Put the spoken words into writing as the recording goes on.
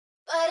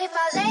if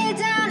I lay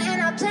down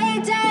and I play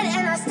dead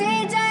and I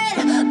stay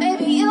dead,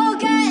 maybe you'll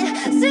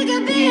get sick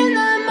of being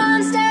the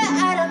monster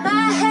out of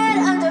my head,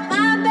 under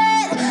my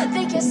bed.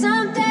 Think you're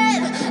something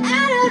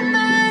out of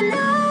my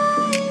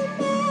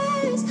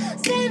nightmares,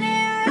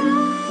 standing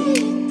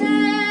right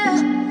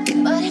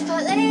there. But if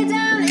I lay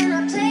down and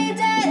I play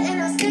dead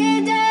and I stay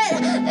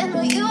dead, then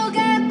will you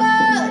get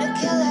bored of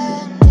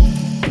killing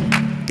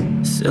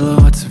me?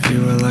 Silhouettes of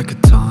you are like a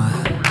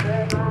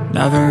taunt.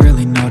 Never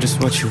really know just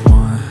what you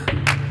want.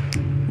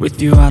 With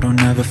you I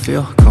don't ever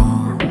feel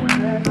calm.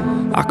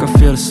 I can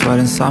feel the sweat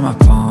inside my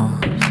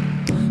palms.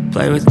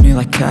 Play with me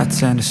like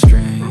cats and a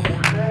string.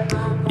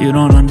 You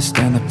don't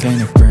understand the pain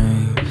it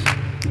brings.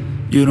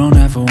 You don't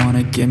ever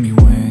wanna give me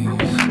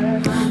wings.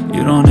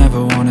 You don't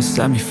ever wanna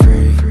set me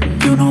free.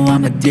 You know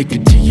I'm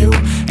addicted to you,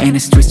 and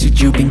it's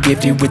twisted, you've been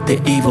gifted with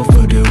the evil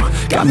voodoo.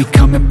 Got me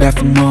coming back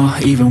for more,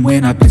 even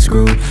when I've been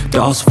screwed.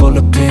 Dolls full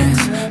of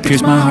pins,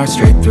 pierce my heart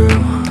straight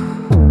through.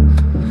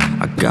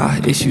 I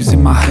got issues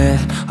in my head,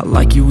 I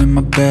like you in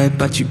my bed,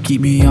 but you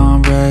keep me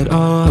on red.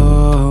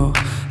 Oh,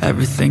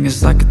 everything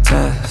is like a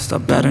test, I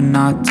better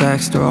not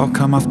text or I'll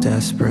come off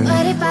desperate.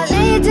 But if I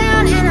lay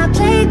down and I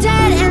play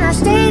dead and I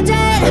stay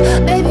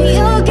dead, baby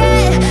you'll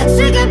get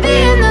sick of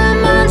being the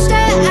monster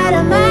out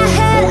of my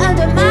head,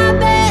 under my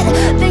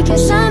bed. Think you're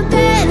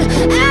something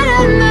out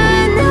of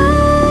my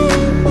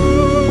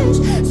nightmares,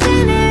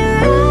 standing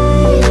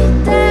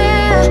right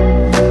there.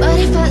 But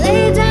if I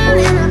lay down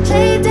and I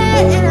play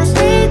dead and I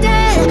stay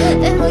dead,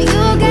 then will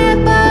you get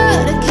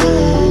bored of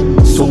killing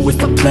me? So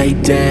if I play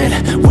dead,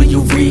 will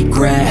you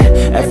regret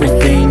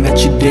everything that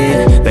you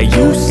did, that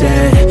you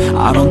said?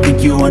 I don't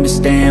think you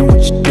understand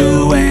what you're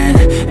doing,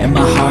 and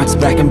my heart's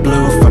black and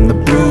blue from the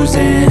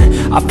bruising.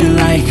 I feel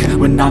like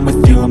when I'm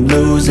with you I'm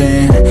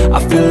losing. I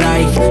feel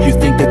like you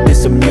think that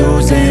this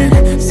amusing,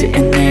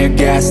 sitting there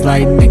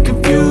gaslighting and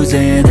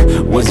confusing.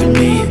 Was it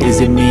me? Is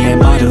it me?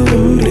 Am I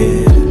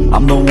deluded?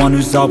 I'm the one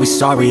who's always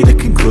sorry, the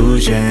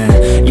conclusion,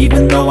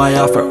 even though I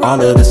offer all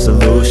of the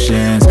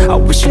solutions. I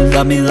wish you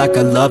loved me like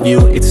I love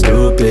you, it's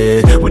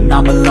stupid. When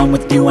I'm alone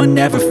with you I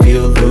never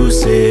feel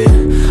lucid.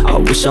 I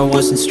wish I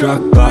wasn't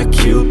struck by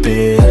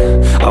Cupid.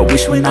 I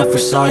wish when I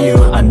first saw you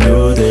I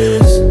knew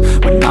this.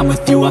 When I'm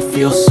with you I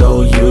feel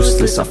so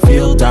useless, I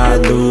feel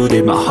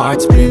diluted, my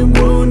heart's been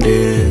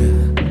wounded.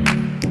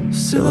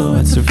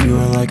 Silhouettes of you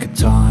are like a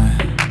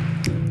taunt.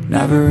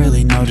 Never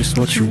really know just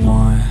what you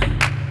want.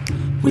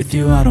 With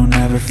you I don't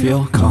ever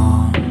feel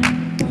calm.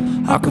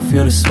 I can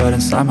feel the sweat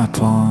inside my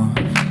palms.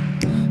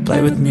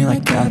 Play with me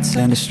like cats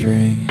and a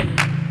string.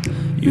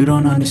 You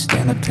don't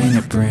understand the pain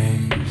it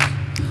brings.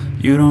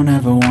 You don't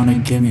ever wanna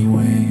give me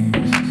wings.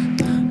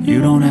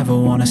 You don't ever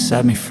wanna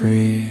set me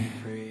free.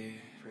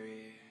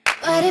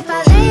 But if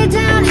I lay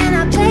down and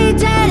I play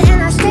dead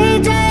and I stay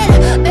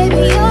dead, baby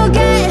you'll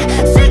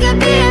get sick of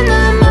being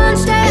the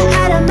monster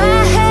out of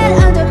my head,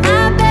 under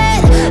my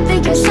bed.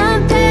 Think you're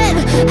something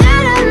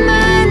out of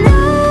my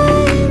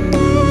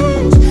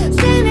nightmares,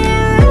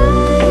 standing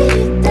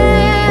right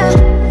there.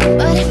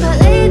 But if I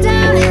lay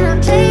down and I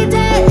play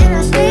dead and I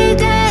stay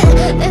dead,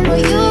 then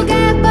will you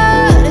get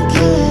bored of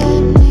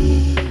killing me?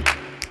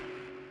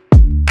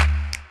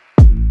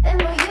 Then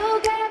will you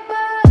get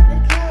bored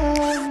of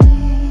killing me?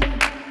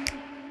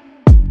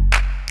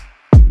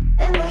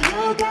 And will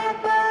you get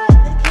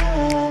bored of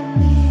killing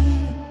me?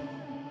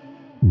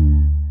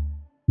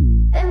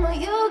 And will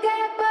you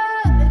get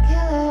bored of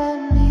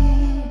killing me?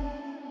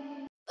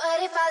 But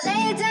if I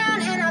lay down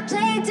and I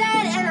play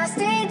dead and I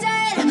stay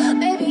dead,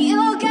 baby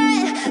you'll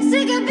get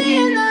sick of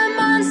being the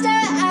monster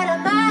out of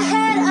my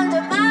head,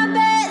 under my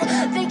bed.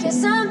 Think you're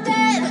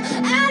something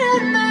out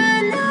of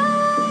my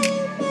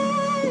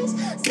nightmares,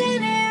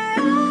 standing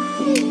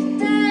right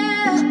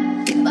there.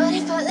 But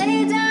if I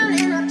lay down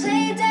and I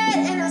play dead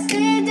and I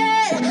stay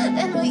dead,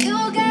 then will you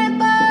get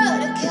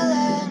bored of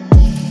killing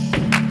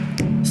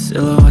me?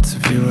 Silhouettes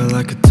of you are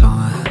like a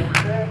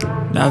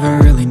taunt. Never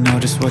really know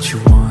just what you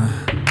want.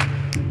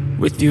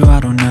 With you I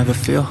don't ever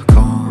feel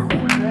calm.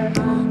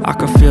 I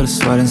can feel the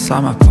sweat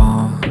inside my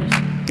palms.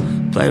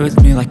 Play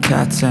with me like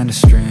cats and a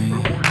string.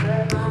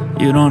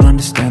 You don't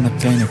understand the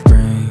pain it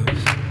brings.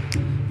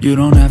 You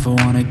don't ever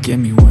wanna give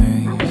me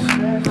wings.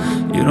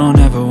 You don't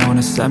ever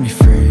wanna set me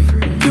free.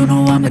 You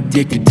know I'm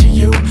addicted to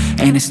you,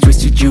 and it's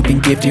twisted, you've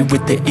been gifted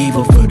with the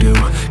evil voodoo.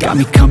 Got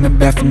me coming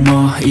back for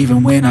more,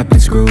 even when I've been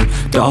screwed.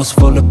 Dolls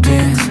full of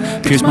pins,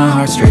 pierce my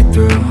heart straight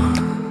through.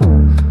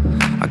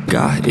 I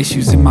got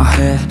issues in my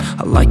head,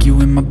 I like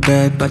you in my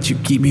bed, but you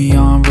keep me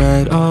on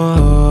red.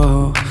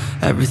 Oh,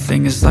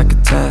 everything is like a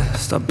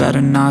test, I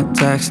better not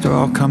text or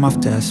I'll come off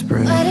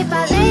desperate. But if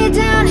I lay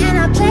down and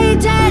I play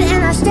dead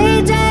and I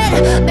stay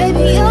dead,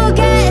 baby you'll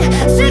get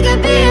sick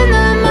of being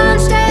the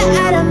monster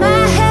out of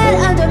my head,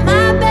 under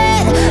my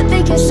bed.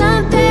 Think you're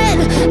something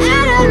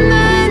out of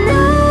my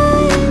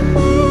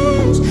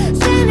nightmares,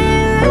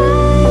 standing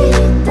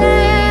right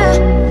there.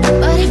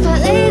 But if I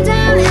lay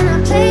down and I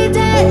play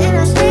dead and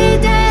I stay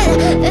dead,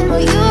 then will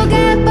you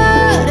get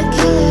bored of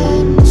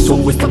killing me? So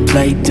if I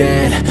play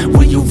dead,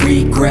 will you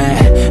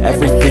regret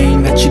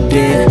everything that you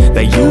did,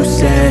 that you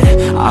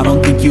said? I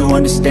don't think think you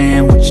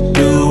understand what you're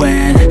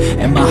doing.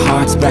 And my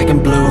heart's black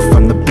and blue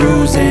from the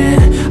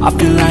bruising. I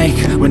feel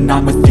like when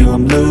I'm with you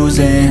I'm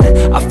losing.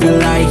 I feel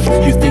like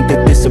you think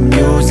that this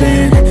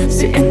amusing.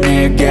 Sitting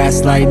there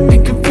gaslighting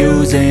and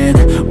confusing.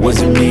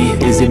 Was it me?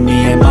 Is it me?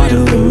 Am I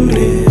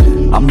deluded?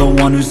 I'm the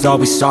one who's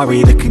always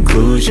sorry, the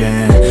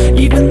conclusion.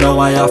 Even though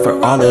I offer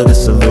all of the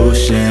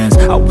solutions.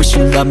 I wish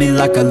you loved me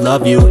like I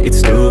love you, it's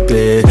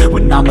stupid.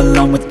 When I'm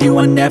alone with you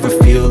I never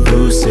feel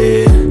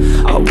lucid.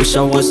 I wish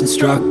I wasn't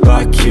struck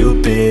by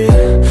Cupid.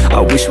 I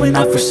wish when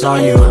I first saw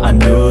you I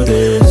knew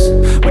this.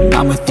 When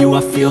I'm with you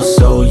I feel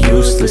so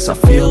useless. I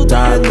feel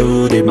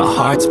diluted, my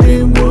heart's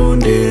been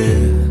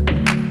wounded.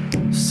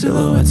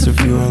 Silhouettes of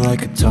you are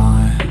like a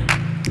taunt.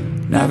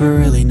 Never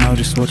really know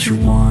just what you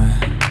want.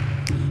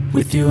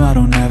 With you I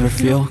don't ever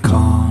feel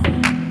calm.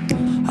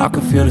 I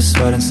can feel the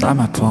sweat inside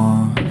my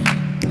palms.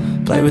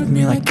 Play with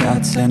me like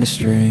cats and a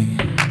string.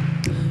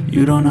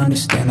 You don't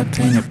understand the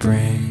pain it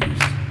brings.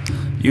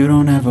 You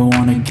don't ever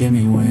wanna give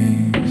me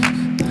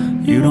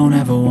wings. You don't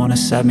ever wanna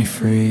set me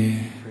free.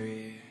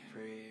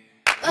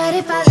 But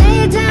if I